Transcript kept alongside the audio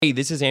Hey,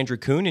 this is Andrew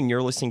Kuhn, and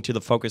you're listening to the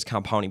Focus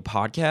Compounding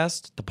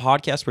Podcast, the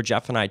podcast where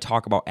Jeff and I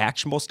talk about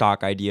actionable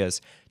stock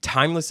ideas,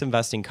 timeless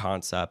investing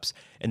concepts,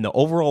 and the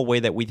overall way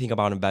that we think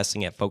about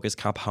investing at Focus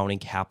Compounding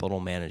Capital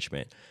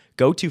Management.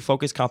 Go to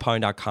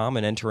focuscompounding.com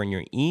and enter in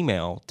your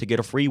email to get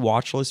a free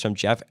watch list from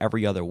Jeff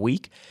every other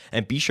week.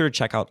 And be sure to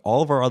check out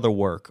all of our other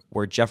work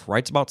where Jeff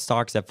writes about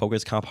stocks at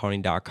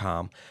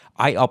focuscompounding.com.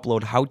 I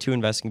upload how-to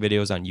investing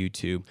videos on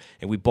YouTube,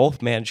 and we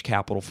both manage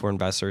capital for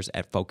investors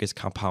at Focus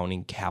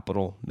Compounding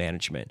Capital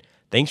Management.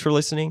 Thanks for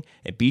listening,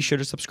 and be sure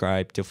to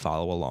subscribe to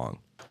follow along.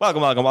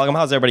 Welcome.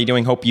 How's everybody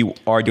doing? Hope you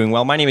are doing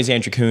well. My name is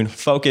Andrew Kuhn,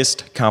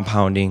 Focused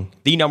Compounding,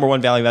 the number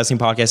one value investing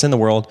podcast in the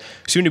world,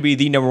 soon to be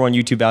the number one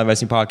YouTube value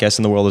investing podcast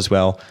in the world as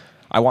well.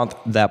 I want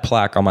that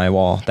plaque on my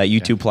wall, that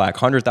YouTube plaque,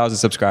 100,000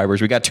 subscribers.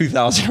 We got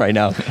 2,000 right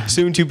now.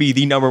 Soon to be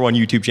the number one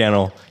YouTube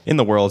channel in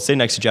the world. Sitting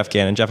next to Jeff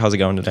Gannon. Jeff, how's it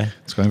going today?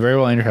 It's going very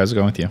well, Andrew. How's it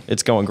going with you?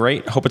 It's going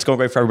great. Hope it's going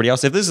great for everybody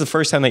else. If this is the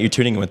first time that you're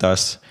tuning in with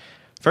us,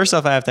 first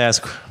off, I have to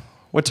ask,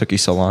 what took you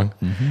so long?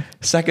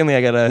 Secondly,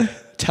 I got to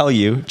tell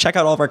you, check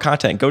out all of our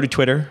content. Go to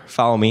Twitter,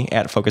 follow me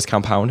at Focus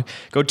Compound.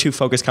 Go to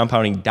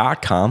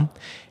focuscompounding.com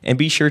and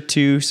be sure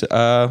to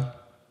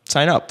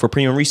sign up for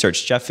premium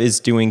research. Jeff is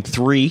doing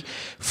 3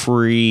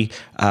 free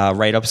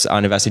write-ups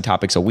on investing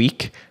topics a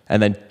week,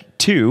 and then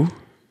 2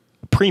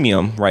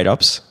 premium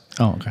write-ups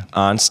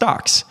on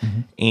stocks.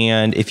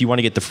 And if you want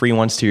to get the free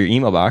ones to your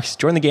email box,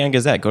 join the Gannon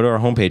Gazette. Go to our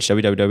homepage,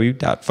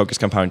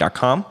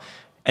 www.focuscompounding.com.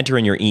 Enter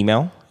in your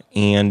email,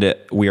 and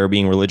we are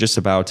being religious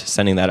about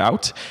sending that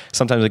out.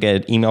 Sometimes I get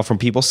an email from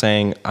people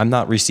saying, I'm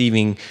not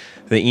receiving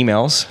the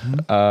emails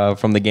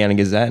from the Gannon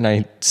Gazette, and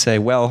I say,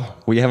 well,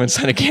 we haven't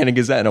sent a Gannon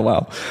Gazette in a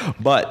while.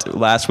 But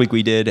last week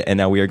we did, and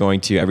now we are going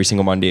to every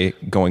single Monday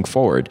going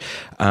forward.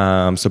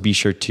 So be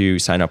sure to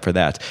sign up for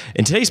that.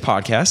 In today's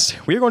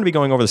podcast, we are going to be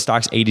going over the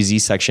Stocks A to Z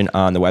section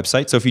on the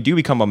website. So if you do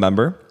become a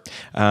member,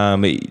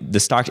 the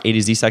Stocks A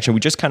to Z section, we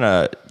just kind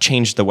of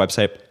changed the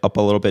website up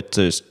a little bit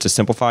to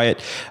simplify it.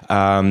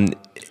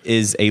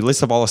 Is a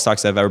list of all the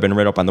stocks that have ever been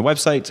written up on the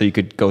website. So you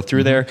could go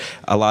through there.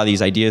 A lot of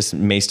these ideas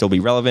may still be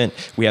relevant.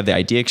 We have the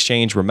idea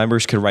exchange where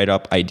members could write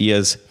up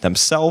ideas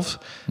themselves.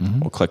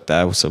 We'll click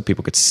that so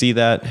people could see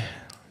that.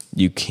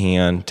 You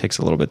can, takes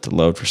a little bit to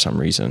load for some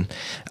reason.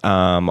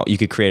 You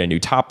could create a new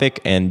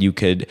topic and you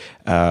could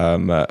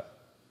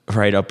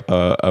write up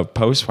a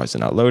post. Why is it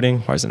not loading?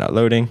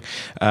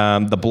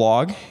 The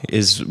blog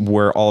is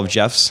where all of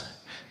Jeff's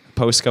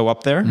posts go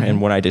up there,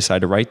 and when I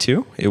decide to write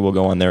to, it will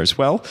go on there as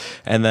well.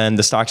 And then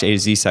the Stocks A to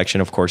Z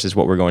section, of course, is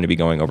what we're going to be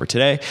going over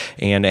today,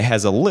 and it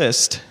has a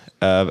list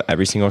of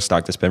every single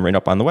stock that's been written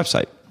up on the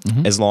website,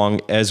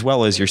 as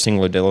well as your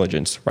singular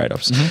diligence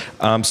write-ups.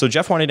 So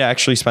Jeff wanted to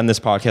actually spend this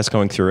podcast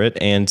going through it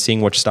and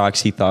seeing which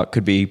stocks he thought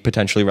could be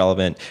potentially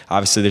relevant.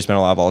 Obviously, there's been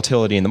a lot of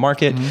volatility in the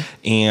market,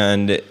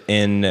 and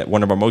in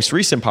one of our most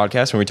recent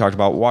podcasts when we talked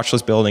about watch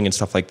list building and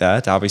stuff like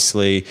that,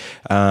 obviously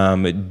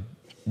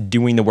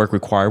doing the work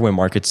required when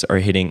markets are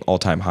hitting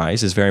all-time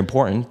highs is very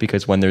important,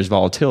 because when there's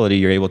volatility,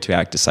 you're able to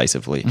act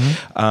decisively.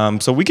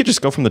 So we could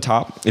just go from the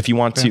top. If you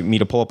want me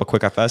to pull up a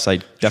quick FS, I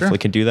definitely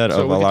can do that.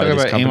 So of we a lot can of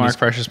talk these about companies. A-Mark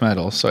Precious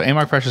Metals. So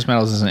A-Mark Precious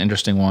Metals is an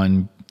interesting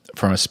one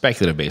from a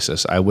speculative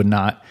basis. I would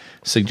not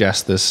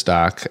suggest this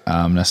stock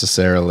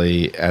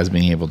necessarily as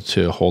being able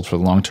to hold for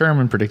the long term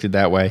and predicted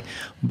that way.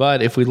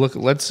 But if we look,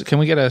 can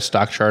we get a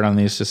stock chart on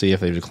these to see if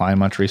they've declined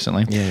much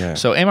recently? Yeah.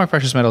 So A-Mark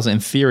Precious Metals,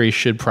 in theory,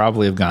 should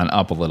probably have gone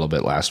up a little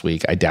bit last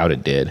week. I doubt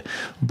it did.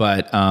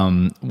 But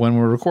when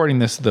we're recording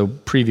this, the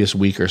previous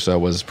week or so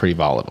was pretty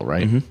volatile,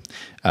 right?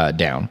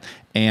 Down.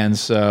 And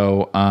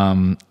so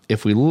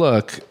if we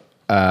look...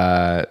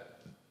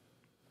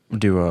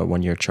 do a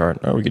 1-year chart,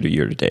 or we could do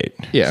year to date.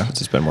 Yeah.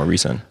 Since it's been more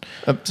recent.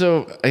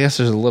 So I guess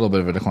there's a little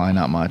bit of a decline,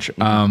 not much.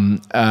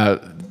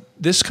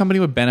 This company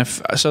would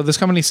benefit. So this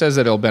company says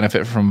that it'll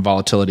benefit from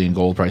volatility in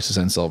gold prices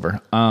and silver.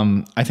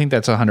 I think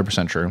that's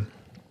 100% true.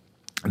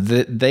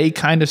 They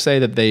kind of say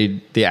that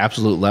the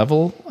absolute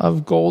level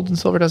of gold and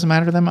silver doesn't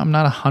matter to them. I'm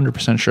not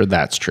 100% sure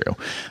that's true.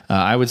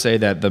 I would say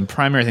that the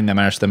primary thing that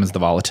matters to them is the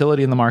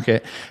volatility in the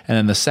market. And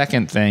then the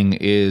second thing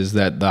is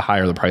that the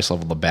higher the price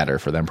level, the better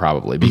for them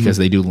probably, because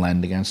they do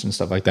lend against and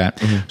stuff like that.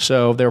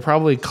 So there are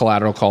probably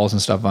collateral calls and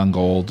stuff on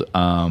gold.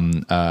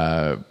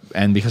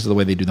 And because of the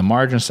way they do the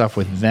margin stuff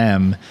with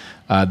them,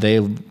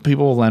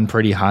 people will lend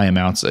pretty high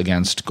amounts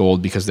against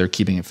gold because they're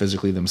keeping it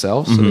physically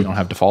themselves, so they don't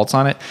have defaults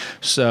on it.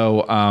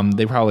 So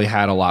they probably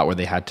had a lot where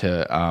they had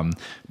to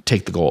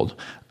take the gold.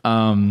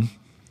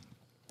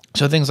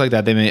 So things like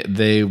that,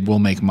 they will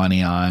make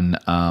money on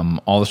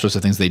all the sorts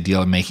of things they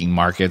deal in making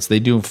markets. They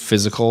do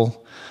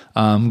physical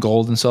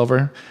gold and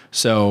silver,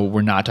 so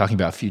we're not talking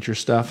about future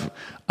stuff.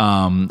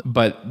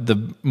 But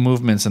the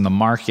movements in the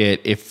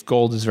market, if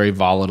gold is very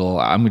volatile,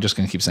 I'm just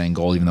going to keep saying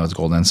gold, even though it's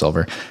gold and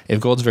silver. If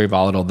gold's very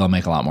volatile, they'll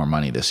make a lot more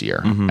money this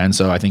year. And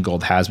so I think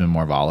gold has been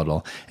more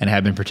volatile and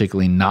had been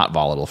particularly not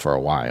volatile for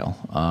a while.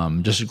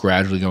 Just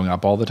gradually going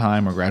up all the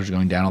time or gradually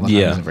going down all the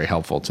time isn't very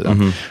helpful to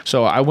them.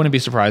 So I wouldn't be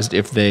surprised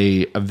if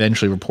they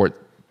eventually report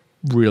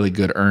really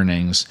good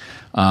earnings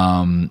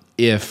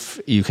if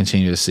you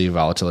continue to see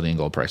volatility in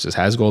gold prices.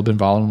 Has gold been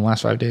volatile in the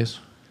last 5 days?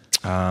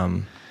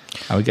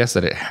 I would guess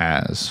that it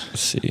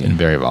has been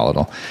very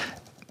volatile.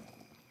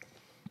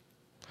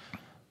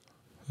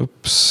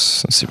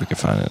 Oops. Let's see if we can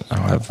find it. I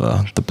don't have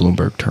the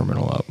Bloomberg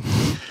terminal up.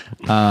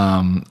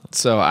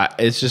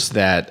 It's just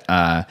that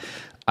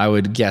I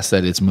would guess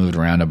that it's moved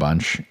around a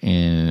bunch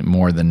in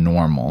more than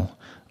normal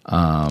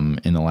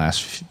in the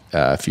last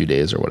few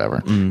days or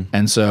whatever.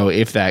 And so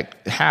if that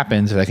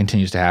happens, if that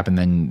continues to happen,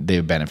 then they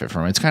would benefit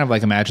from it. It's kind of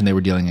like, imagine they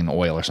were dealing in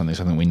oil or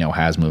something we know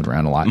has moved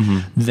around a lot.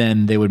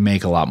 Then they would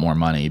make a lot more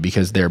money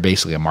because they're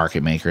basically a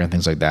market maker and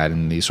things like that.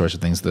 And these sorts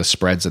of things, the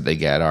spreads that they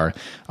get are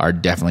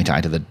definitely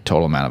tied to the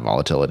total amount of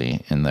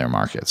volatility in their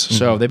markets.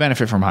 So they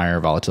benefit from higher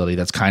volatility.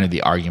 That's kind of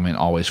the argument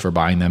always for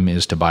buying them,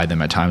 is to buy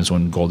them at times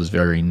when gold is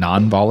very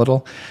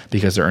non-volatile,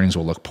 because their earnings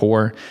will look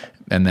poor,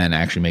 and then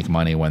actually make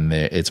money when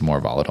it's more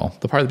volatile.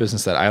 The part of the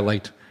business that I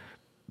liked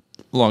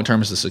long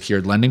term is the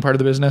secured lending part of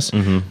the business,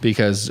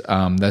 because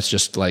that's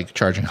just like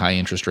charging high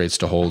interest rates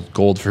to hold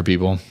gold for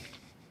people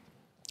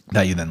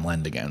that you then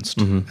lend against,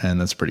 and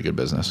that's a pretty good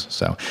business.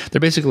 So they're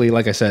basically,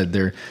 like I said,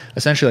 they're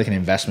essentially like an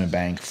investment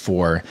bank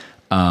for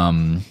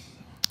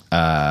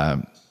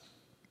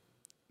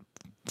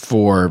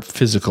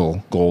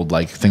physical gold,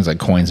 like things like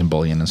coins and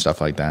bullion and stuff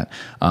like that.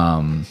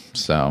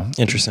 So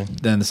Interesting.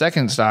 Then the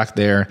second stock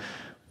there,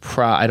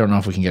 I don't know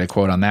if we can get a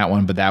quote on that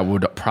one, but that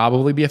would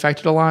probably be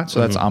affected a lot. So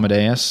that's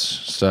Amadeus.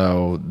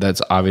 So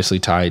that's obviously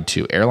tied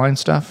to airline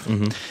stuff.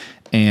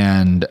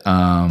 And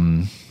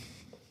some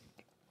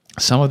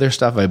of their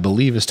stuff, I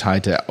believe, is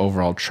tied to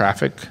overall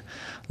traffic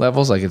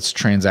levels. Like it's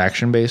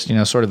transaction based,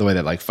 sort of the way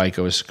that like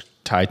FICO is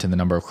tied to the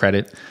number of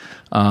credit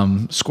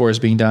scores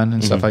being done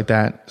and stuff like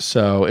that.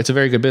 So it's a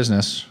very good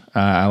business.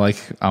 I like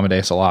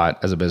Amadeus a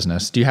lot as a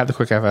business. Do you have the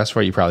quick FS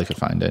for it? You probably could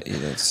find it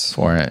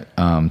for it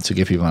to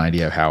give people an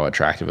idea of how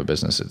attractive a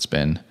business it's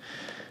been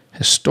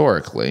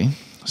historically.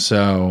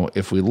 So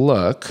if we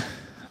look,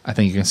 I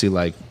think you can see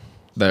like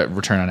the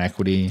return on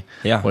equity,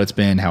 what it's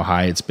been, how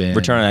high it's been.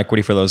 Return on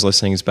equity for those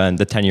listening has been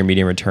the 10-year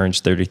median returns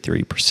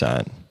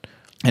 33%.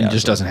 And it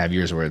just doesn't have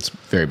years where it's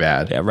very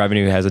bad. Yeah,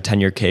 revenue has a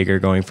 10-year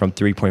CAGR going from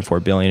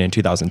 $3.4 billion in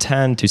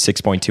 2010 to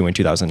 $6.2 in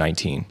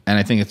 2019. And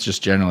I think it's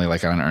just generally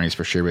like on an earnings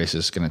per share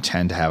basis, going to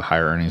tend to have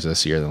higher earnings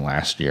this year than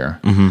last year.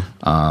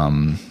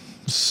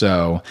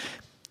 So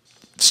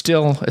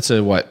still, it's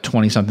a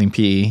 20-something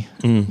PE?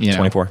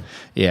 24.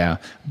 Yeah.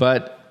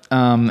 But,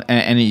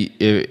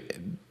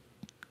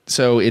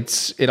 so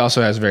it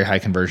also has very high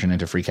conversion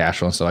into free cash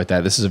flow and stuff like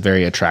that. This is a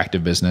very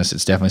attractive business.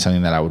 It's definitely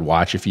something that I would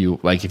watch if you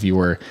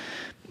were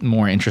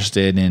more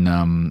interested in,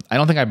 I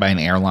don't think I'd buy an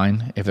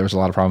airline if there was a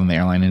lot of problem in the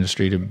airline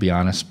industry, to be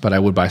honest, but I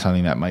would buy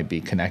something that might be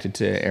connected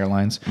to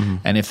airlines.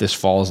 And if this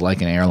falls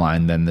like an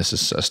airline, then this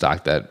is a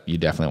stock that you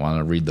definitely want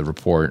to read the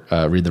report,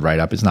 read the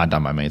write-up. It's not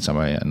done by me, it's done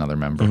by another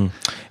member.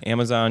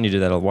 Amazon, you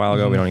did that a while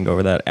ago. We don't even go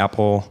over that.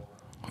 Apple,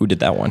 who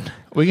did that one?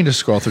 We can just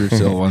scroll through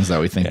to the ones that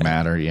we think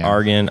matter. Yeah.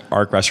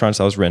 Arc Restaurants,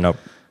 that was written up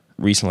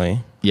recently.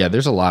 Yeah,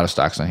 there's a lot of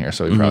stocks on here,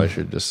 so we probably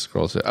should just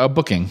scroll to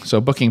Booking.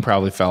 So Booking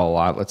probably fell a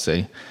lot, let's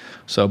see.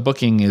 So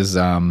Booking is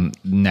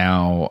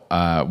now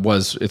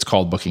it's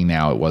called Booking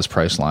now. It was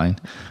Priceline,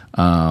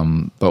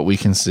 but we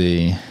can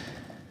see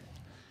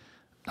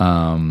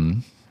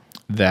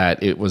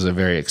that it was a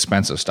very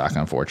expensive stock,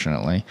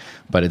 unfortunately.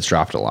 But it's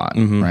dropped a lot,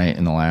 right?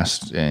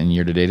 In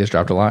year to date, it's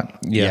dropped a lot.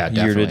 Yeah,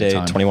 year to date,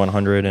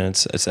 2,100, and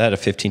it's at a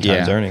 15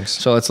 times earnings.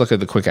 So let's look at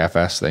the quick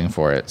FS thing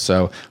for it.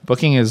 So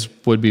Booking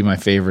would be my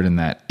favorite in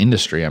that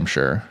industry, I'm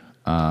sure.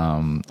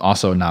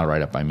 Also, not a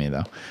write up by me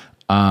though.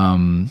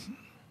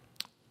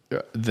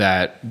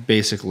 That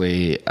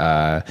basically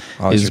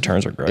these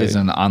returns are great. Is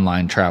an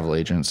online travel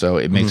agent, so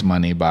it makes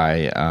money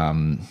by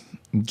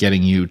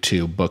getting you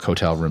to book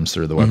hotel rooms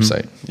through the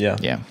website. Yeah.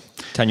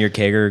 10-year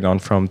CAGR gone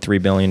from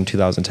 $3 billion in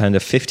 2010 to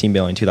 $15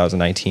 billion in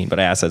 2019, but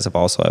assets have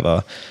also have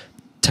a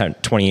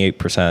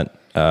 28%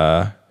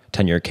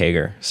 10-year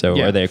CAGR.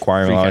 So are they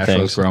acquiring a lot of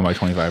things? Grown by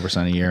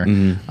 25% a year.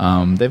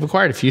 They've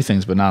acquired a few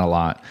things, but not a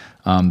lot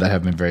that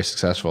have been very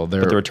successful.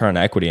 But the return on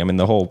equity, I mean,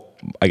 the whole,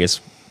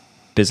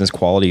 business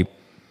quality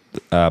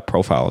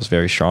profile is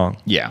very strong.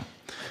 Yeah.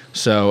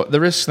 So the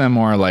risks then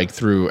more like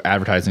through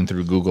advertising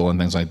through Google and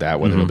things like that,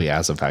 whether it'll be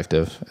as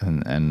effective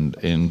and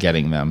in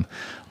getting them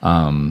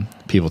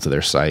people to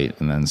their site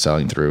and then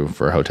selling through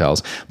for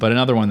hotels. But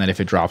another one that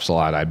if it drops a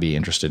lot, I'd be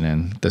interested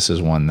in. This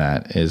is one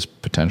that is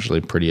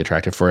potentially pretty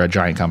attractive for a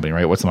giant company,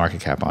 right? What's the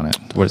market cap on it?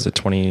 What is it,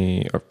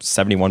 20 or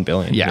 71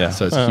 billion? Yeah.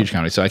 So it's a huge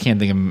company. So I can't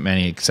think of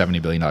many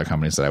 $70 billion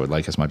companies that I would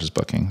like as much as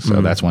Booking.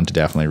 So that's one to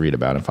definitely read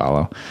about and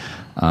follow.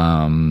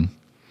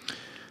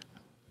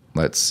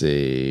 Let's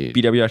see.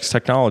 BWX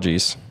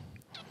Technologies.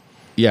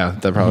 Yeah,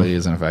 that probably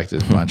isn't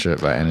affected much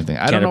by anything.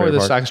 I don't know where the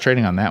stock's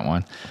trading on that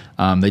one.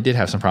 They did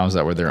have some problems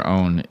that were their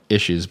own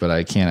issues, but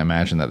I can't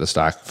imagine that the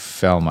stock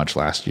fell much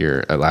last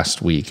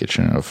week. It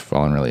shouldn't have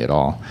fallen really at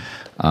all.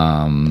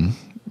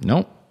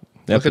 Nope.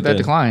 Look at that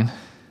decline.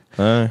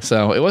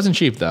 So it wasn't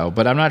cheap though,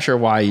 but I'm not sure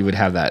why you would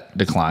have that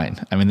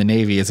decline. I mean, the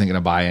Navy isn't going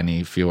to buy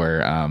any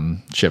fewer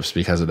ships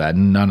because of that.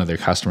 None of their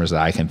customers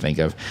that I can think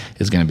of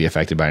is going to be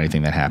affected by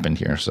anything that happened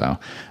here. So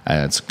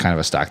it's kind of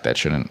a stock that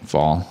shouldn't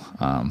fall.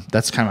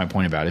 That's kind of my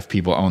point about if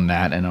people own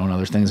that and own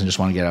other things and just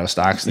want to get out of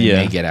stocks, they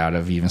may get out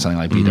of even something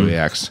like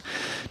BWX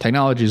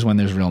Technologies when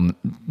there's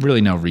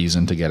really no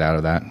reason to get out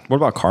of that. What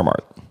about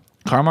Carmart?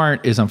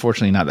 Carmart is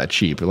unfortunately not that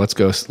cheap. But let's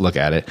go look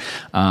at it.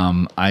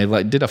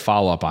 I did a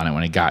follow-up on it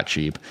when it got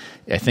cheap.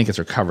 I think it's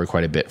recovered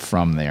quite a bit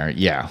from there.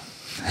 Yeah.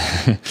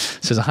 It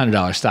says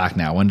 $100 stock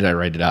now. When did I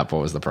write it up?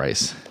 What was the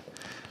price?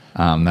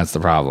 That's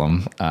the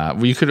problem.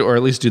 Well, you could, or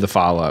at least do the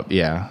follow-up.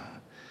 Yeah.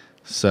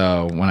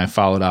 So when I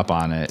followed up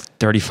on it,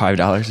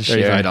 $35 a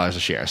share. $35 a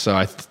share. So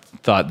I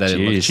thought that it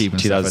looked cheap in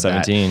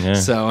 2017. Yeah.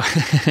 So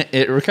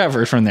it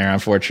recovered from there,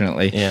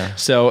 unfortunately. Yeah.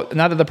 So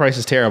not that the price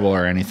is terrible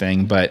or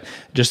anything, but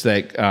just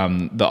that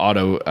the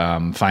auto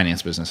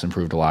finance business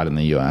improved a lot in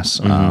the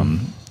U.S.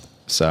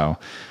 So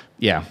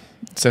yeah.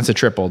 Since it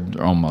tripled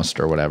almost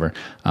or whatever,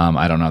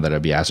 I don't know that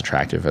it'd be as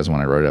attractive as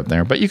when I wrote it up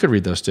there, but you could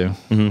read those too.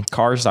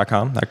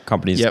 Cars.com, that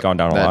company's gone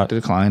down a lot. That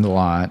declined a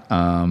lot.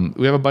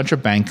 We have a bunch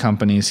of bank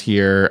companies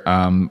here.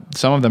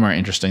 Some of them are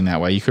interesting that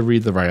way. You could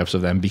read the write-ups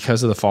of them.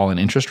 Because of the fall in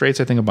interest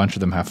rates, I think a bunch of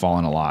them have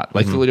fallen a lot.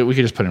 Like we could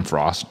just put in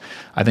Frost.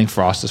 I think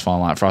Frost has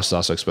fallen a lot. Frost is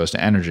also exposed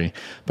to energy.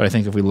 But I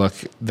think if we look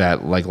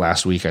that like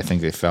last week, I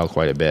think they fell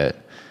quite a bit.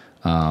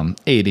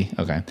 80,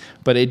 okay,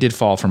 but it did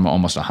fall from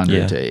almost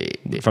 100 to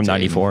 80, from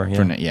 94.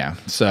 Yeah.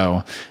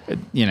 So,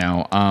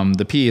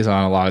 the P's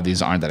on a lot of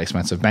these aren't that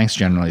expensive. Banks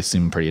generally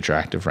seem pretty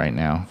attractive right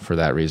now for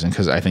that reason,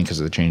 because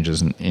of the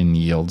changes in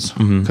yields,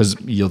 because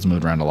yields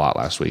moved around a lot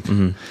last week.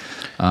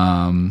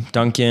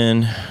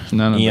 Duncan,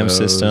 EM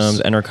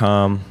Systems,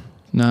 Entercom,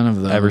 none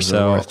of those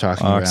Evercell, are worth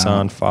talking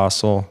Oxon, about.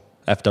 Fossil,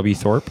 FW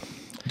Thorpe,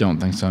 Don't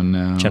think so.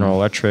 No. General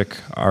Electric.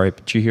 All right,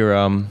 did you hear?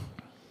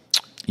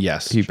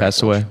 Yes, he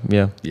passed away.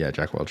 Yeah. Yeah,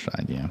 Jack Welch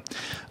died.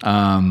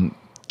 Yeah.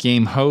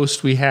 Game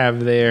Host we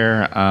have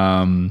there.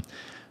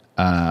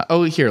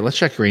 Here, let's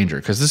check Grainger,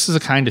 because this is the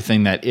kind of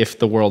thing that if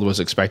the world was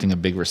expecting a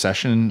big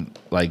recession,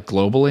 like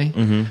globally,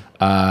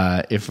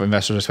 if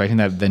investors are expecting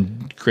that,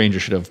 then Grainger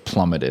should have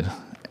plummeted.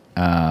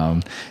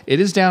 It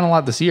is down a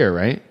lot this year,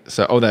 right?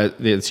 So,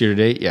 it's year to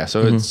date. Yeah.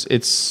 So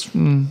it's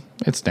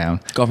down.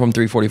 Gone from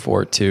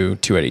 344 to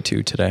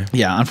 282 today.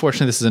 Yeah.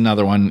 Unfortunately, this is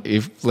another one.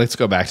 Let's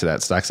go back to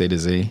that stocks A to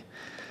Z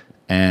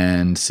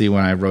and see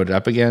when I wrote it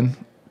up again.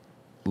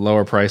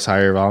 Lower price,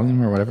 higher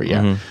volume, or whatever.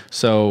 Yeah.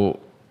 So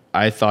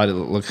I thought it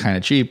looked kind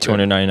of cheap.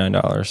 $299.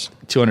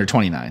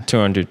 $229.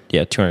 200.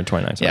 Yeah,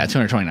 229. Yeah,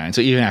 $229.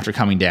 So even after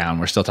coming down,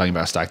 we're still talking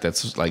about a stock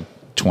that's like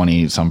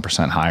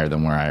 20% higher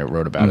than where I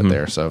wrote about it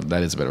there. So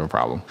that is a bit of a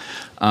problem.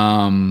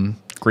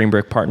 Green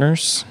Brick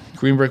Partners.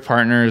 Green Brick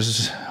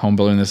Partners, home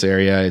builder in this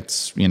area.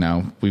 It's,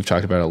 we've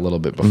talked about it a little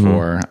bit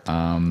before.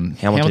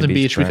 Hamilton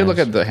Beach. We could look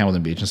at the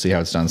Hamilton Beach and see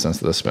how it's done since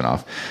the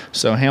spinoff.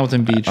 So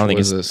Hamilton Beach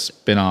was a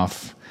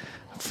spinoff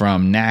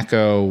from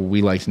NACO.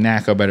 We liked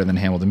NACO better than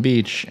Hamilton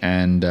Beach.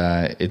 And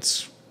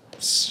if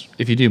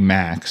you do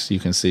max, you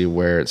can see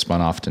where it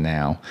spun off to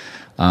now.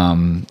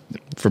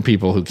 For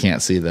people who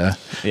can't see it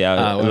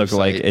looked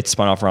like it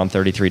spun off around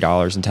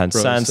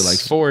 $33.10 to like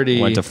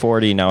 40, went to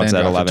 40. Now it's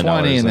at $11,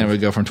 20, and then we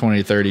go from 20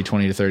 to 30,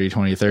 20 to 30,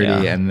 20 to 30,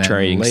 and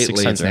then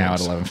lately it's now at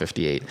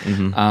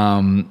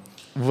 11.58.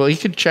 Well, you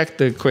could check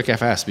the Quick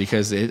FS,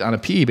 because on a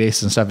PE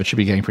basis and stuff, it should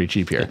be getting pretty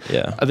cheap here.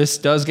 Yeah. This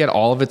does get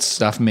all of its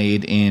stuff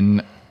made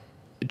in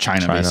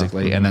China.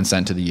 Basically, and then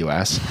sent to the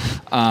U.S.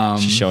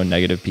 She's showing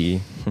negative PE.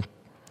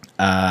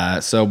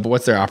 So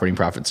what's their operating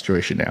profit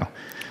situation now?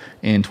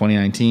 In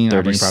 2019,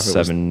 operating profit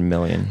was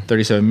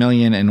 $37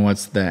 million. And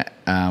what's the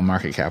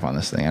market cap on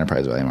this thing?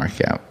 Enterprise value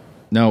market cap.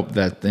 Nope,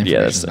 the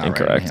information is not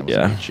incorrect.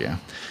 Right. Yeah.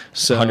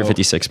 So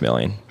 $156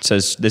 million. It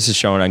says this is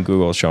shown on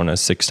Google, showing as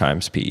 6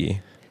 times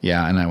PE.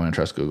 Yeah, and I wouldn't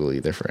trust Google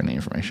either for any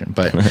information.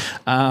 But we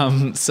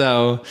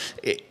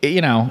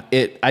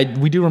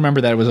do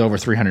remember that it was over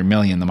 $300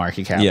 million, the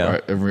market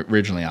cap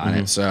originally on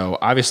it. So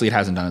obviously it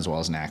hasn't done as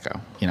well as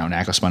NACO.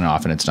 NACO spun it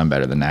off and it's done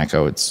better than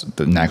NACO.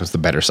 NACO's the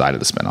better side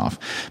of the spinoff,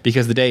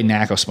 because the day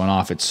NACO spun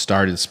off, it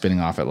started spinning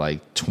off at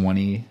like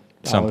 $20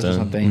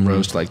 something,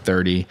 rose to like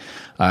 30.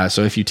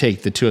 So if you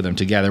take the two of them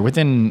together,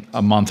 within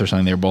a month or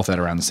something, they were both at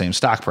around the same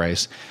stock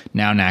price.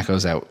 Now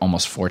NACO's at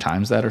almost 4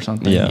 times that or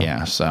something.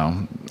 Yeah.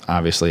 So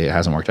obviously it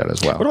hasn't worked out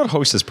as well. What about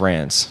Hostess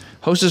Brands?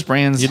 Hostess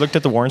Brands. You looked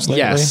at the warrants lately?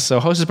 Yes. So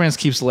Hostess Brands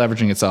keeps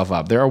leveraging itself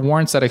up. There are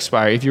warrants that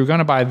expire. If you're going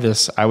to buy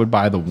this, I would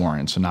buy the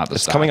warrants, not the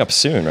stock. It's coming up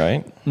soon,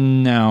 right?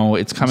 No,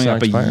 it's coming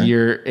up a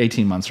year,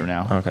 18 months from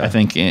now. Okay. I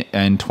think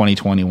in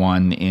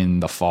 2021,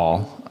 in the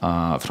fall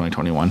of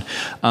 2021.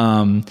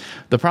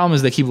 The problem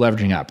is they keep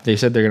leveraging up. They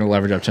said they're going to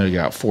leverage up to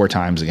about 4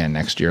 times again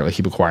next year. Like,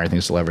 keep acquiring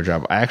things to leverage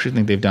up. I actually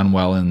think they've done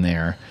well in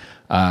their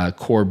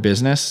core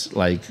business,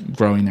 like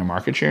growing their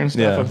market share and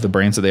stuff of the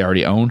brands that they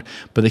already owned,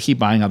 but they keep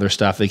buying other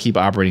stuff. They keep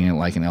operating it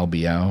like an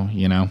LBO,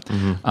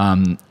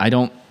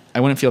 I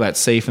wouldn't feel that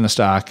safe in the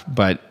stock,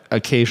 but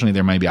occasionally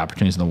there might be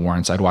opportunities in the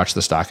warrants. I'd watch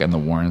the stock and the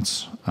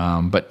warrants.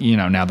 But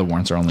now the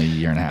warrants are only a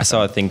year and a half. I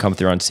saw a thing come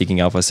through on Seeking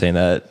Alpha saying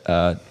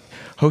that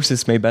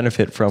Hostess may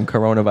benefit from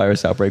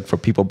coronavirus outbreak for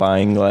people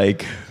buying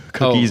like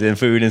cookies and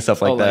food and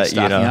stuff like that.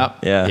 Stocking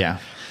up? Yeah.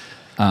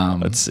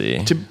 Let's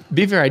see. To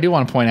be fair, I do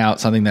want to point out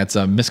something that's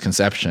a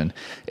misconception.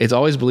 It's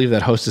always believed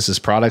that Hostess's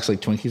products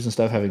like Twinkies and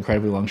stuff have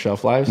incredibly long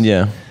shelf lives.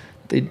 Yeah.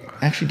 They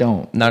actually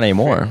don't. Not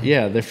anymore.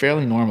 Yeah, they're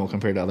fairly normal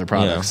compared to other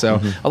products. Yeah.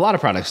 So a lot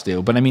of products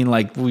do. But I mean,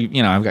 like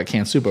I've got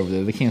canned soup over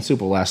there. The canned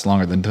soup will last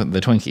longer than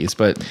the Twinkies.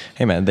 But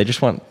hey, man, they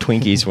just want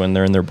Twinkies when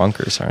they're in their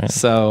bunkers, all right?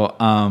 So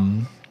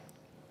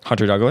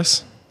Hunter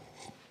Douglas.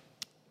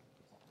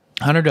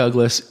 Hunter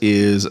Douglas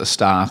is a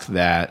stock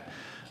that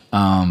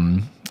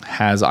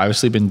has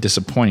obviously been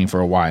disappointing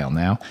for a while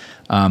now.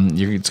 It's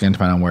going to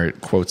depend on where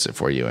it quotes it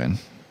for you in.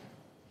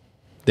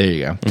 There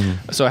you go.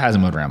 Mm-hmm. So it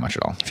hasn't moved around much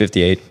at all.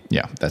 58.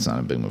 Yeah, that's not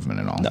a big movement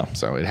at all. No.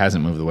 So it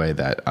hasn't moved the way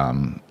that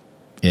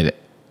that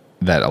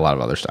a lot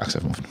of other stocks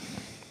have moved.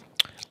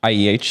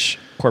 IEH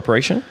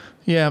Corporation.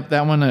 Yeah,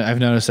 that one I've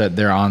noticed that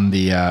they're on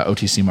the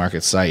OTC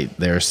Market site.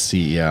 Their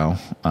CEO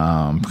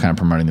kind of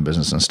promoting the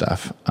business and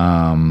stuff.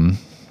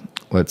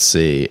 Let's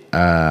see.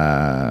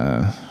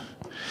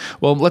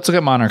 Well, let's look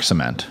at Monarch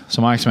Cement.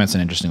 So Monarch Cement's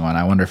an interesting one.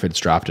 I wonder if it's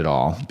dropped at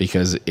all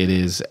because it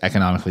is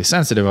economically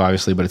sensitive,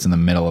 obviously, but it's in the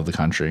middle of the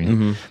country.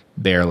 Mm-hmm.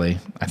 Barely.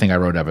 I think I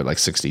wrote up at like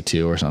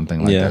 62 or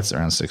something like that. It's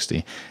around 60.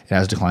 It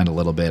has declined a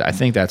little bit. I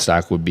think that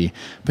stock would be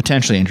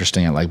potentially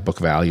interesting at like book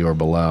value or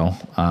below.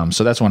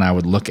 So that's one I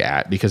would look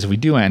at because if we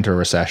do enter a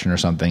recession or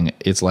something,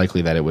 it's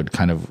likely that it would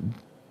kind of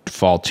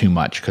fall too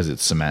much because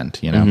it's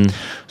cement, Mm-hmm.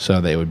 So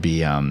they would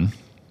be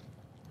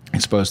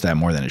exposed to that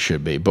more than it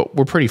should be, but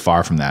we're pretty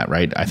far from that,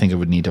 right? I think it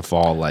would need to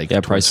fall like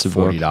price of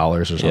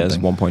 $40 or something. Yeah, it's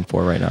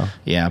 1.4 right now.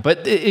 Yeah,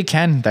 but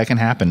that can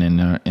happen in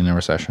a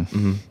recession.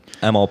 Mm-hmm.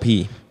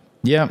 MLP.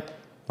 Yeah,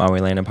 Maui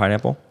Land and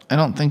Pineapple. I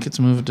don't think it's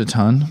moved a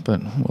ton, but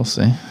we'll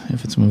see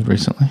if it's moved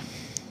recently.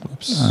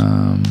 Oops.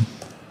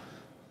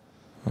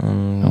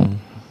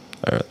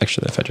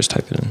 Actually, if I just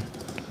type it in,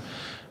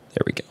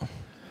 there we go.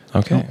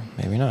 Okay,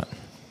 maybe not.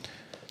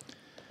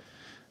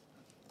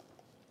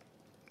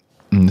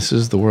 And this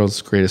is the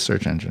world's greatest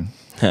search engine.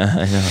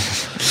 I know.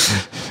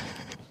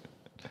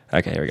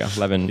 Okay, here we go.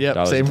 $11.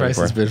 Yep, same price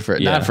has been for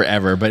not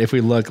forever, but if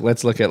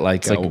let's look at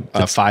like a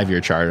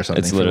 5-year chart or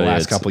something. For the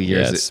last couple of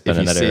years, if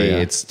you see,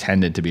 it's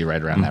tended to be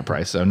right around that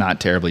price, so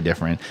not terribly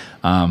different.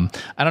 I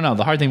don't know.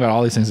 The hard thing about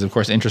all these things is, of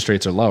course, interest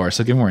rates are lower.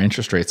 So given where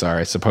interest rates are,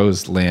 I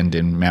suppose land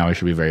in Maui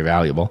should be very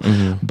valuable.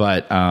 Mm-hmm.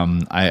 But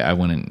I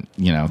wouldn't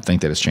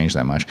think that it's changed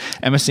that much.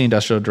 MSC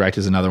Industrial Direct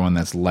is another one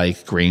that's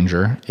like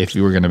Grainger. If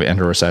you were going to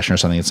enter a recession or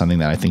something, it's something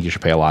that I think you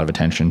should pay a lot of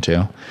attention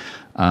to.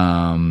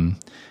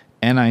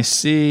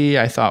 NIC,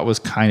 I thought was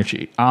kind of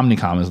cheap.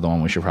 Omnicom is the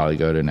one we should probably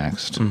go to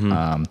next.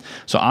 Mm-hmm.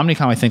 So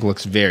Omnicom, I think,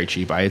 looks very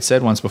cheap. I had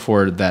said once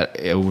before that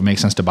it would make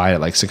sense to buy it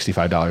at like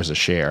 $65 a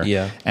share.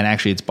 Yeah. And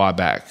actually, it's bought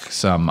back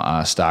some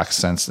stocks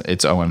since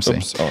it's OMC.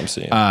 Oops,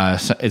 OMC.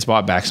 So it's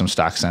bought back some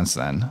stocks since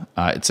then.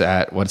 It's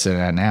at, what's it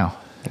at now?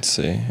 Let's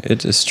see.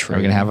 It is true. Are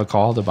we going to have a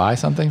call to buy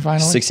something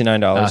finally?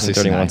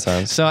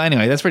 $69.31. So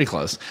anyway, that's pretty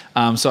close.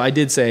 So I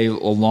did say a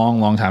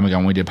long time ago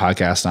when we did a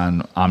podcast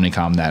on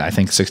Omnicom that I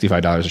think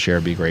 $65 a share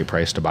would be a great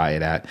price to buy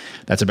it at.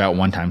 That's about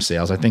one-time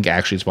sales. I think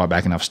actually it's bought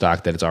back enough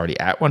stock that it's already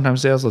at one-time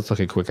sales. Let's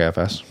look at Quick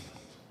IFS.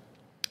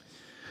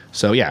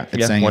 So yeah,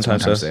 it's saying one-time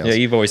sales. Yeah,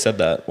 you've always said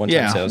that.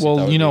 One-time sales.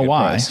 Well, you know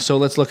why. Price. So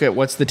let's look at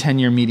what's the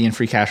 10-year median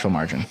free cash flow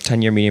margin.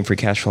 10-year median free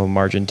cash flow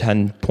margin,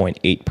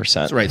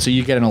 10.8%. Right. So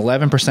you get an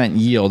 11%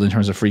 yield in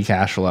terms of free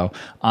cash flow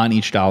on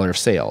each dollar of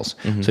sales.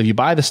 Mm-hmm. So if you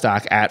buy the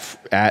stock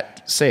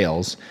at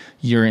sales,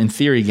 you're in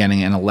theory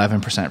getting an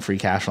 11% free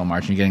cash flow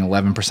margin. You're getting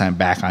 11%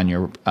 back on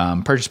your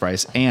purchase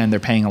price, and they're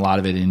paying a lot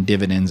of it in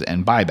dividends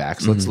and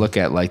buybacks. Let's look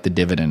at like the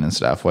dividend and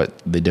stuff, what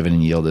the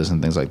dividend yield is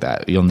and things like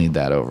that. You'll need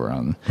that over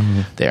on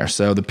there.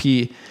 So the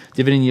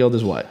dividend yield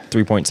is what?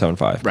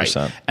 3.75%.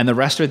 Right. And the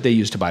rest of it they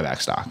use to buy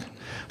back stock.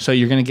 So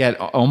you're going to get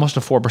almost a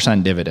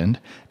 4% dividend,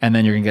 and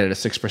then you're going to get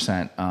a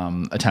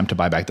 6% attempt to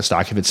buy back the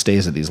stock if it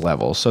stays at these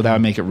levels. So that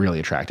would make it really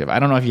attractive. I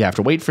don't know if you have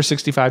to wait for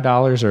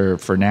 $65 or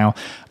for now,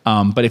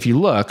 but if you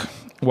look,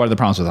 what are the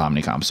problems with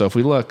Omnicom? So if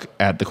we look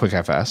at the Quick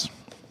IFS,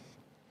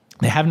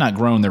 they have not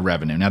grown their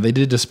revenue. Now, they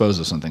did dispose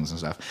of some things and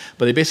stuff,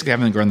 but they basically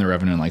haven't grown their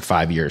revenue in like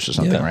 5 years or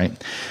something, right?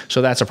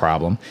 So that's a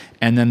problem.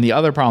 And then the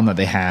other problem that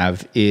they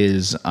have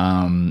is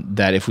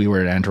that if we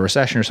were to enter a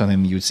recession or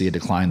something, you would see a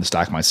decline. The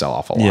stock might sell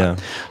off a lot. Yeah.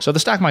 So the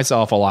stock might sell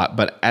off a lot,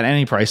 but at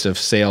any price of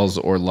sales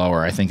or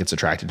lower, I think it's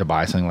attractive to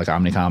buy something like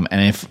Omnicom.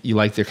 And if you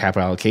like their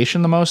capital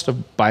allocation the most of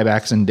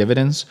buybacks and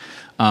dividends,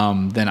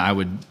 then I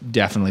would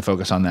definitely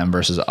focus on them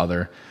versus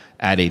other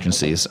ad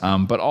agencies.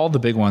 But all the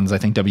big ones, I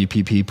think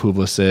WPP,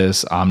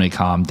 Publicis,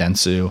 Omnicom,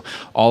 Dentsu,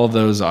 all of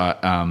those,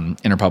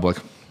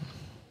 Interpublic,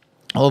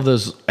 all of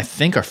those I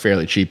think are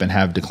fairly cheap and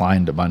have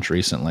declined a bunch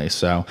recently.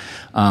 So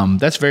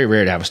that's very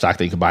rare to have a stock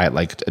that you could buy at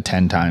like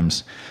 10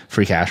 times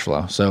free cash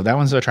flow. So that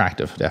one's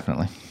attractive,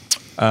 definitely.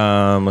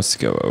 Let's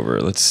go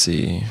over. Let's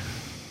see.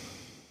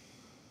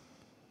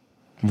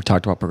 We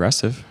talked about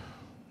Progressive.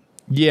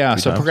 Yeah,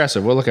 so times.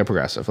 Progressive. We'll look at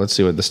Progressive. Let's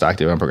see what the stock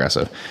did on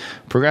Progressive.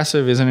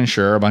 Progressive is an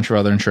insurer. A bunch of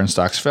other insurance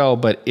stocks fell,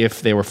 but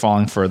if they were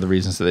falling for the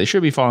reasons that they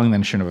should be falling,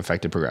 then it shouldn't have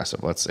affected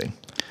Progressive. Let's see.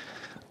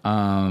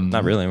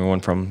 Not really. We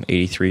went from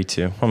 $83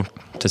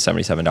 to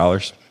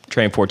 $77,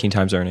 trading 14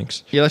 times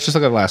earnings. Yeah, let's just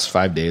look at the last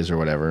 5 days or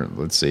whatever.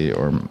 Let's see,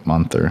 or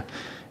month or.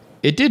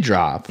 It did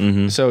drop.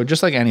 So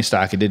just like any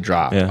stock, it did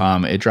drop.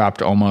 Yeah. It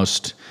dropped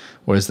almost.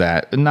 What is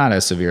that? Not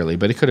as severely,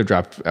 but it could have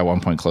dropped at one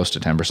point close to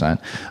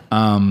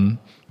 10%.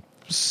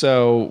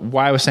 So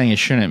why I was saying it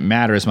shouldn't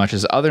matter as much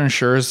as other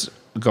insurers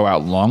go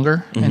out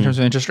longer in terms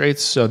of interest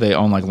rates. So they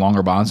own like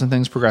longer bonds and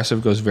things.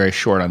 Progressive goes very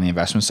short on the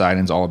investment side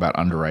and it's all about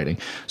underwriting.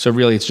 So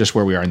really it's just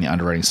where we are in the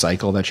underwriting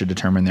cycle that should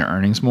determine their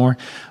earnings more.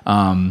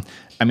 I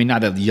mean, not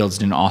that the yields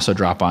didn't also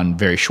drop on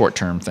very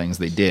short-term things,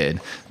 they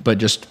did, but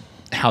just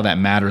how that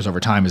matters over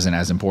time isn't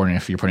as important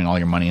if you're putting all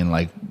your money in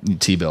like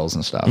T-bills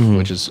and stuff,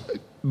 which is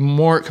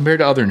more compared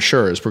to other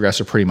insurers.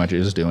 Progressive pretty much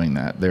is doing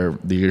that. They're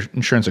the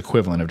insurance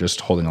equivalent of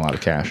just holding a lot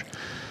of cash.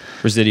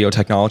 Residio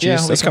Technologies.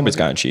 Yeah, This company's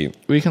gotten cheap.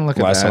 We can look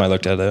at Last that. time I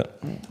looked at it.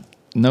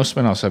 No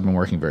spinoffs have been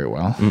working very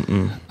well.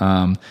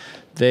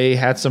 They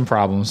had some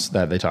problems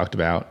that they talked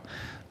about,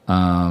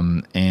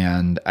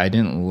 and I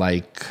didn't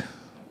like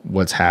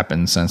what's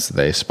happened since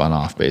they spun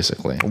off,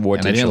 basically. What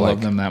and did I didn't you love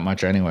like? them that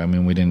much anyway. I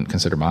mean, we didn't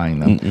consider buying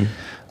them,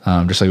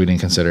 just like we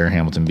didn't consider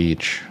Hamilton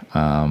Beach.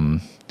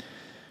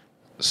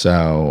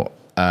 So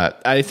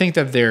I think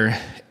that their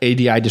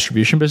ADI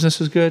distribution business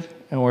is good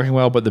and working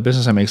well, but the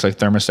business that makes like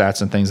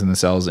thermostats and things and then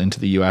sells into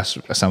the U.S.,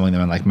 assembling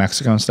them in like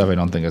Mexico and stuff, I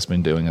don't think it's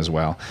been doing as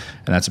well,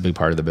 and that's a big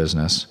part of the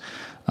business.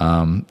 We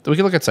could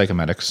look at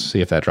Psychomedics, see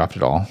if that dropped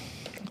at all.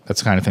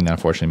 That's the kind of thing that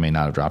unfortunately may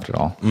not have dropped at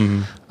all.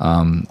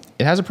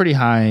 It has a pretty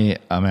high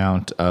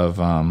amount of,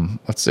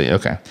 let's see,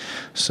 okay.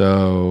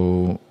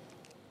 So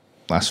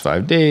last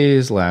 5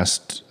 days, like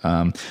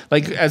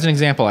as an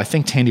example, I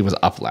think Tandy was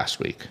up last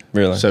week.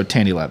 Really? So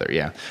Tandy Leather,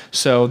 yeah.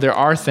 So there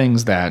are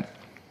things that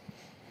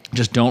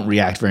just don't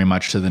react very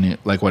much to the new,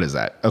 like what is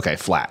that? Okay,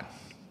 flat.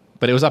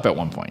 But it was up at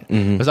one point.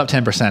 It was up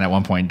 10% at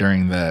one point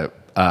during the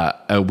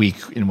a week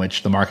in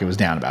which the market was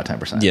down about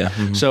 10%. Yeah.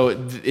 So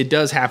it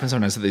does happen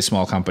sometimes that these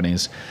small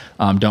companies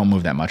don't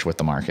move that much with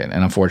the market.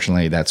 And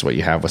unfortunately, that's what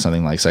you have with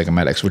something like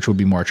Psychomedics, which would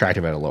be more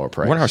attractive at a lower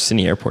price. I wonder how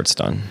Sydney Airport's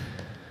done.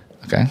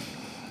 Okay.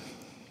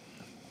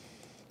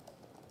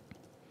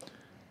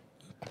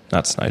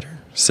 Not Snyder.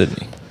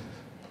 Sydney.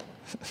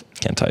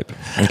 Can't type.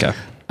 Okay.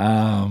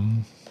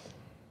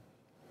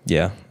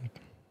 Yeah.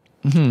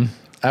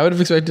 I would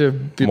have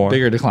expected a More.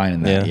 bigger decline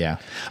in that. Yeah. Yeah.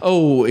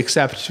 Oh,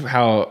 except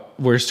how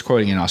we're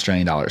quoting in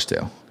Australian dollars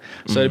too.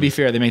 So to be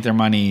fair, they make their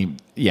money.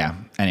 Yeah.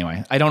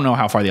 Anyway, I don't know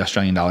how far the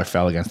Australian dollar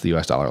fell against the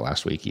US dollar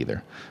last week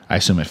either. I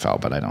assume it fell,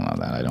 but I don't know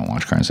that. I don't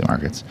watch currency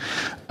markets.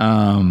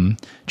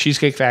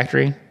 Cheesecake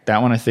Factory.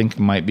 That one I think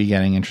might be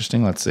getting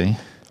interesting. Let's see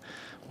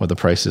what the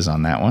price is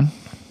on that one.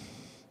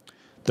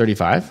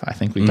 35. I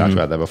think we talked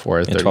about that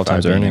before. 12 35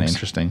 times being an earnings.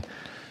 interesting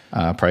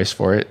price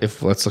for it.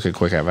 Let's look at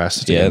Quick FS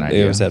to get an Yeah,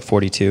 idea. it was at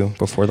 42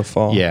 before the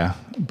fall. Yeah,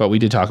 but we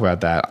did talk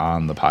about that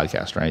on the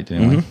podcast, right?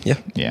 Didn't we? Yeah.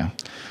 Yeah.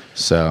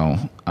 So,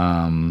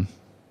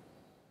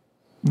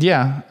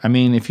 yeah, I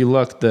mean, if you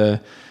look,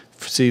 the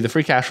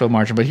free cash flow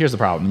margin, but here's the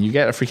problem. You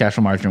get a free cash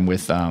flow margin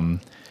with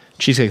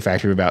Cheesecake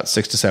Factory of about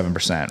 6 to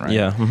 7%, right?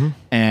 Yeah.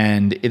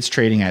 And it's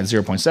trading at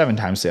 0.7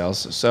 times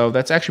sales. So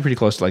that's actually pretty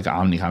close to like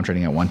Omnicom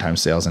trading at 1 time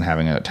sales and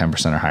having a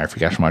 10% or higher free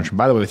cash flow margin.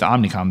 By the way, with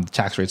Omnicom, the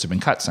tax rates have been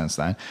cut since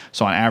then.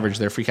 So on average,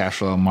 their free cash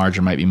flow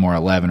margin might be more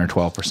 11 or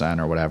 12%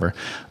 or whatever.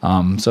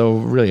 So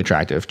really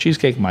attractive.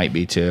 Cheesecake might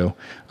be too.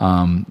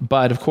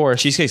 But of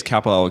course, Cheesecake's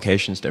capital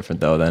allocation is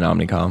different, though, than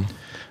Omnicom.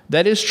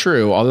 that is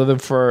true. Although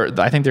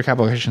I think their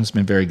capital allocation has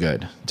been very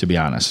good, to be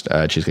honest.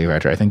 Cheesecake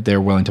Factory, I think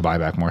they're willing to buy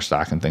back more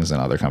stock and things than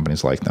other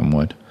companies like them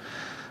would.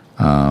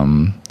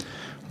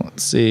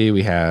 Let's see.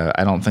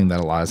 I don't think that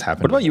a lot has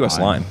happened. What about with US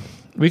Lime?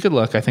 We could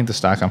look. I think the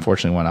stock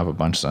unfortunately went up a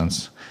bunch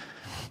since.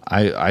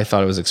 I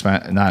thought it was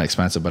not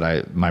expensive,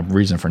 but my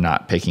reason for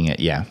not picking it,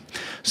 yeah.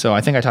 So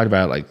I think I talked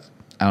about it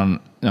I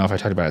don't know if I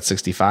talked about it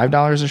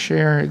 $65 a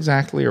share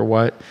exactly or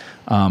what.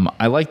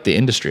 I like the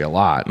industry a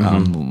lot,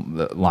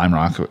 the Lime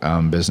Rock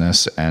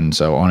business, and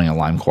so owning a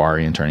lime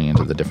quarry and turning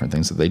into the different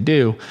things that they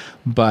do.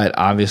 But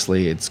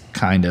obviously, it's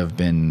kind of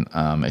been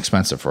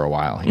expensive for a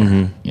while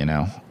here, you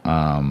know.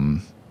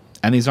 And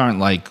these aren't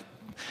like.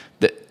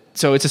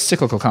 So it's a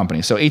cyclical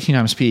company. So 18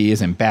 times PE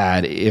isn't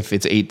bad if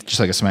it's just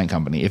like a cement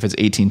company. If it's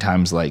 18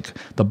 times like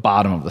the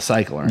bottom of the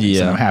cycle earnings,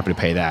 then I'm happy to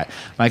pay that.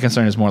 My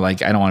concern is more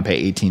like I don't want to pay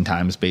 18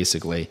 times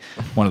basically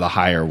one of the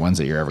higher ones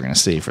that you're ever going to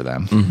see for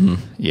them.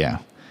 Yeah.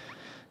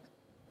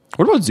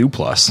 What about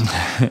Zooplus?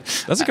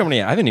 That's a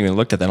company I haven't even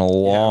looked at that in a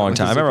long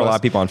time. I remember a lot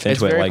of people on FinTwit It's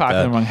very like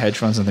popular that. among hedge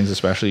funds and things,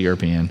 especially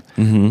European.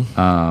 Yeah,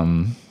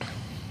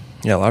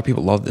 a lot of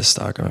people love this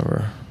stock. I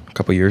remember a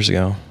couple years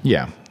ago.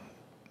 Yeah.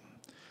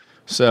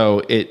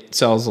 So it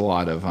sells a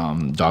lot of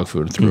dog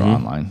food through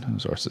online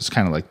sources,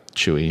 kind of like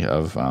Chewy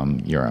of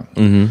Europe.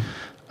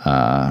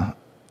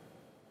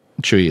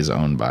 Chewy is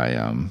owned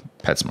by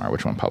PetSmart,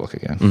 which went public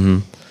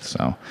again.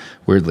 So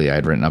weirdly,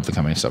 I'd written up the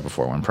company stuff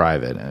before it went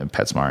private, and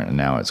PetSmart, and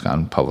now it's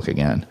gone public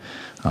again.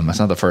 That's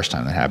not the first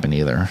time that happened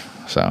either.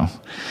 So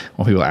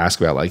when people ask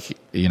about, like,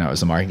 is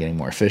the market getting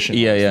more efficient?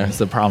 Yeah.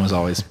 The problem is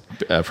always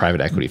private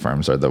equity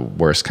firms are the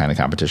worst kind of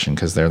competition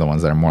because they're the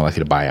ones that are more likely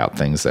to buy out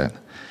things that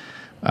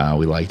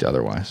we liked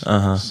otherwise.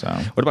 So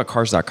What about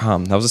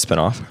Cars.com? That was a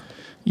spinoff.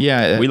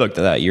 yeah, We looked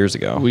at that years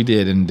ago. we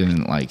did and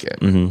didn't like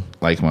it,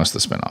 like most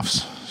of the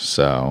spinoffs.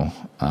 So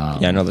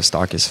Yeah, I know the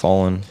stock has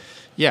fallen.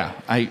 yeah,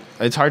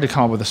 it's hard to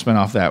come up with a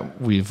spinoff that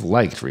we've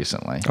liked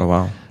recently. Oh,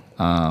 wow.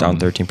 Down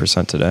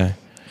 13% today.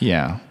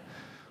 Yeah.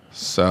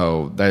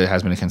 So that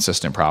has been a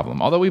consistent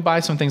problem. Although we buy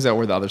some things that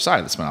were the other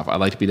side of the spinoff. I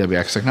liked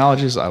BWX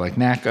Technologies. I like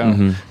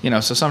NACCO.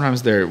 So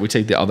sometimes we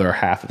take the other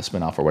half of the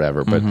spinoff or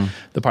whatever. But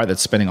the part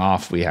that's spinning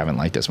off, we haven't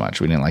liked as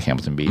much. We didn't like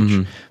Hamilton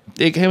Beach.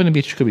 Hamilton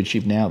Beach could be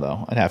cheap now,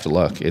 though. I'd have to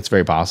look. It's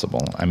very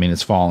possible. I mean,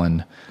 it's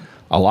fallen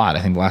a lot.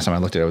 I think the last time I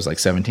looked at it, it was like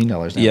 $17.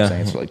 Now Yeah. I'm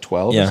saying it's like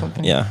 12 or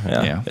something.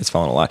 Yeah. It's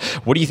fallen a lot.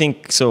 What do you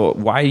think? So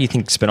why do you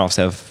think spinoffs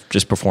have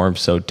just performed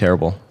so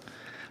terrible?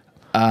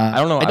 I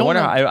don't know. I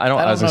wonder. I don't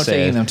know say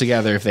taking them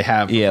together if they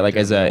have. Yeah, like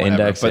as an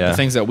index. But yeah. the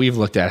things that we've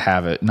looked at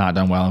have it not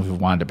done well, and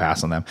we've wanted to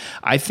pass on them.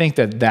 I think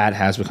that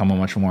has become a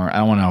much more, I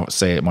don't want to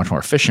say a much more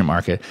efficient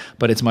market,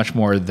 but it's much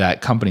more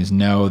that companies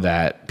know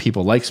that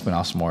people like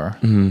spinoffs more.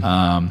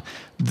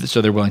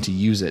 So they're willing to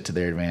use it to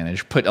their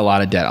advantage, put a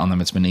lot of debt on them.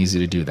 It's been easy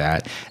to do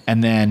that.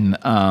 And then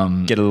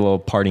Get a little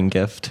parting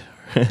gift.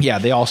 yeah,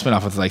 they all spin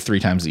off with like 3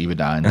 times the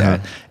EBITDA and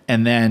debt.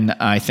 And then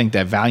I think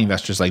that value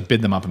investors like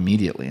bid them up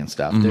immediately and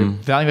stuff.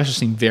 Value investors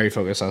seem very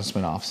focused on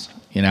spinoffs,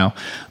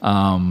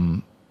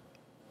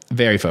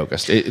 very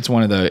focused. It's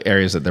one of the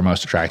areas that they're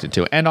most attracted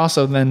to. And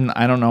also then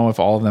I don't know if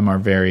all of them are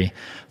very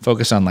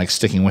focused on like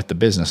sticking with the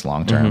business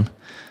long term.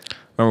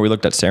 Remember we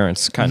looked at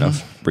Cerence kind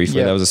of briefly.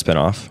 Yeah. That was a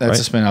spinoff. That's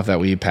right? a spinoff that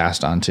we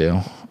passed on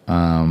to.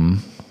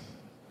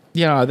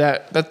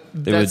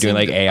 They were doing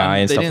like AI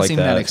and stuff like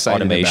that,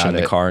 automation in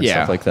the car and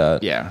stuff like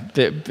that. Yeah,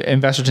 the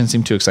investors didn't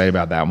seem too excited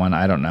about that one.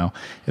 I don't know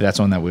if that's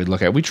one that we'd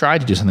look at. We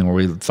tried to do something where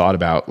we thought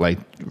about like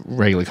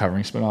regularly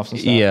covering spinoffs and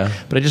stuff. Yeah,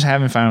 but I just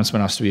haven't found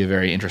spinoffs to be a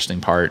very interesting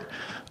part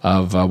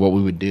of what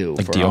we would do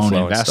like for deal our own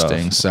flow and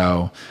investing.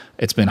 So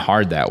it's been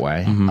hard that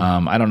way.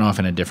 I don't know if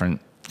in a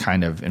different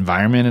kind of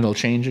environment it'll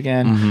change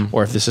again,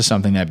 or if this is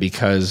something that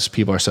because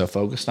people are so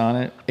focused on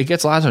it, it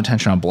gets lots of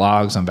attention on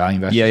blogs, on value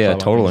investors. Yeah,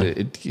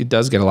 totally. It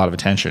does get a lot of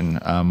attention,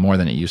 more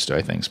than it used to,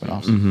 I think,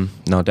 spinoffs.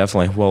 No,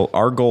 definitely. Well,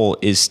 our goal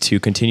is to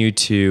continue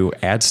to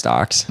add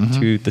stocks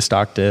to the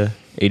stock to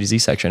A to Z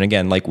section.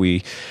 Again, like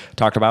we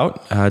talked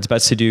about, it's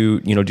best to do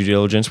due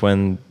diligence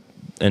when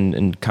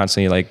and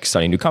constantly like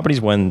studying new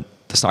companies when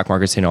the stock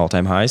market's hitting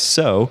all-time highs.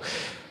 So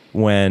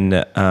when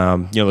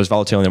there's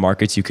volatility in the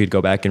markets, you could go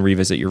back and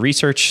revisit your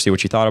research, see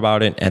what you thought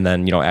about it, and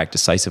then act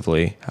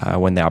decisively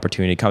when the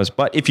opportunity comes.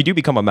 But if you do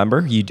become a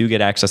member, you do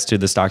get access to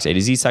the Stocks A to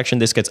Z section.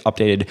 This gets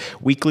updated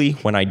weekly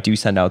when I do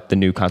send out the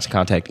new Constant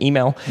Contact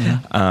email.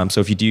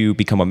 So if you do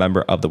become a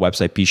member of the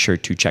website, be sure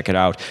to check it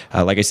out.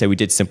 Like I said, we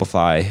did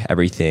simplify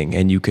everything,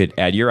 and you could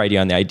add your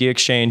idea on the Idea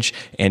Exchange,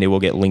 and it will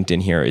get linked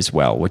in here as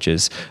well, which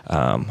is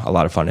a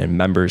lot of fun. And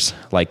members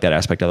like that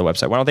aspect of the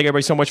website. Well, I want to thank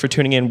everybody so much for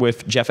tuning in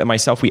with Jeff and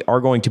myself. We are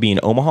going to be in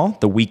Omaha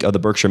the week of the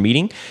Berkshire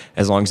meeting,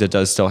 as long as it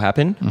does still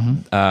happen,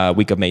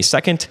 week of May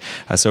 2nd.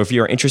 So if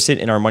you're interested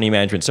in our money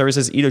management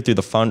services, either through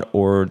the fund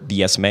or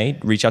the SMA,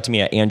 reach out to me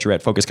at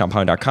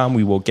andrew@focuscompound.com.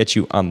 We will get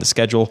you on the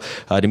schedule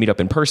to meet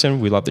up in person.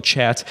 We love to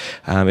chat.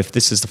 If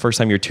this is the first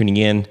time you're tuning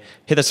in,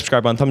 hit that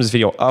subscribe button, thumbs this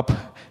video up.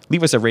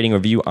 Leave us a rating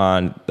review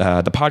on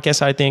the podcast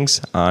side of things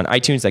on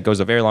iTunes. That goes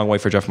a very long way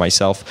for Jeff and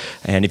myself.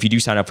 And if you do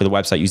sign up for the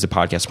website, use the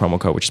podcast promo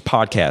code, which is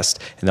podcast,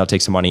 and they'll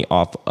take some money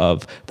off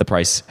of the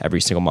price every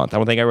single month. I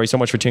want to thank everybody so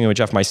much for tuning in with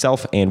Jeff and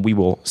myself, and we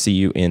will see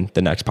you in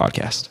the next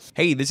podcast.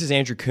 Hey, this is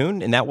Andrew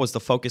Kuhn, and that was the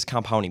Focus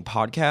Compounding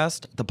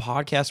Podcast, the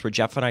podcast where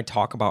Jeff and I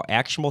talk about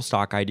actionable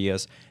stock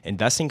ideas,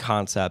 investing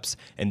concepts,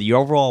 and the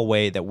overall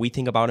way that we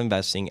think about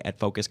investing at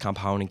Focus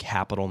Compounding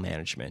Capital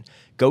Management.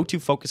 Go to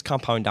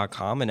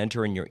focuscompound.com and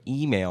enter in your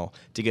email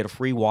to get a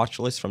free watch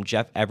list from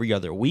Jeff every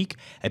other week.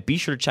 And be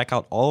sure to check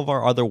out all of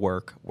our other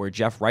work where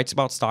Jeff writes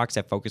about stocks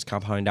at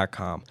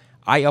focuscompounding.com.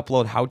 I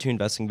upload how-to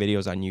investing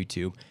videos on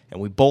YouTube,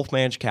 and we both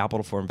manage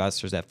capital for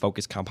investors at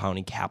Focus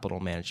Compounding Capital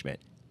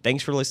Management.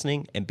 Thanks for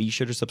listening, and be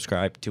sure to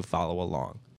subscribe to follow along.